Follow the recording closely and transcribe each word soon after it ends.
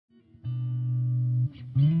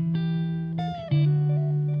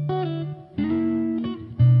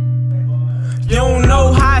You don't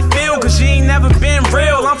know how I feel, cause you ain't never been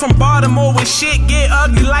real. I'm from Baltimore where shit get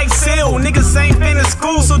ugly like seal. Niggas ain't finished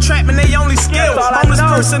school, so trapping they only skill. Homeless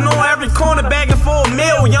person on every corner begging for a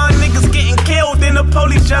meal. Young niggas getting killed, then the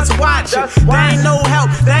police just watching. They ain't no help,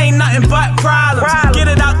 they ain't nothing but problems. Get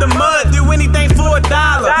it out the mud, do anything for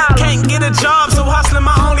 $1. Can't get a job, so hustling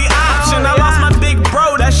my only option. I lost my big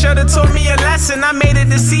bro, that should've taught me a lesson. I made it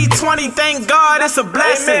to C20, thank God, it's a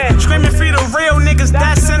blessing. Screaming free the real niggas,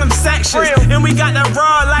 that's in them sections. And we got that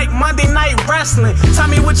raw like Monday Night Wrestling. Tell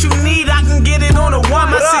me what you need, I can get it on the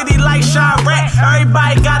one. My city like Chirac,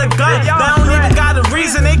 everybody got a gun. They don't even got a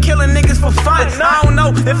reason, they killing niggas for fun. I don't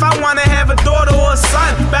know if I wanna have a daughter or a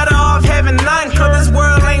son. Better off having none, cause this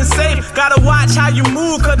world ain't safe. Gotta watch how you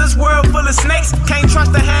move, cause this world full of snakes. Can't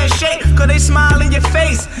trust a handshake, cause they smile in your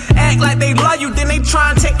face. Act like they love you, then they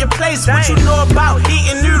try and take your place. What you know about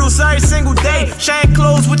eating noodles every single day? Sharing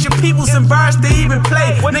clothes with your peoples, embarrassed to even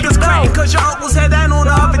play. Niggas crying cause your uncles had that on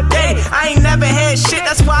the other day. I ain't never had shit,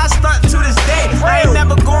 that's why I stunt to this day. I ain't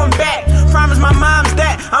never going back, promise my mom's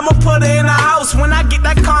that I'ma put her in the house when I get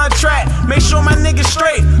that contract. Make sure my niggas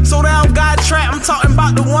straight, so they don't got trapped. I'm talking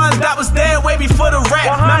about the ones that was there way before the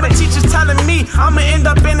rap. Remember teachers telling me I'ma end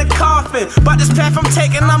up in the coffin, but this path I'm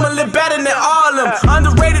taking, I'ma live better than all them.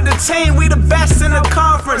 Underrated the team, we the best in the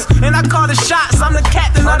conference, and I call the shots, I'm the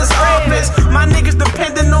captain of this offense. My niggas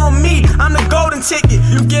depending on me, I'm the golden ticket.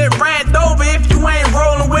 You get ran over if you ain't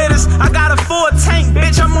rolling with us. I got a full tank,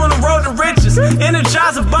 bitch, I'm on the road to riches.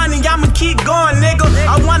 Energize a bunny, I'ma keep going, nigga.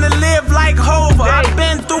 I wanna live like Hova. I've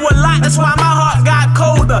been through a lot, that's why my heart got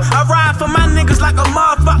colder. I ride for my niggas like a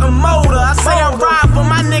motherfucking motor. I say I ride for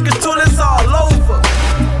my niggas till it's all over.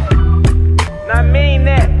 And I mean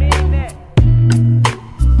that.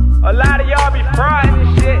 A lot of y'all be frauding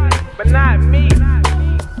and shit, but not me.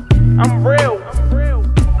 I'm real.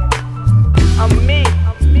 I'm me.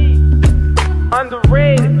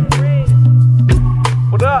 Underrated.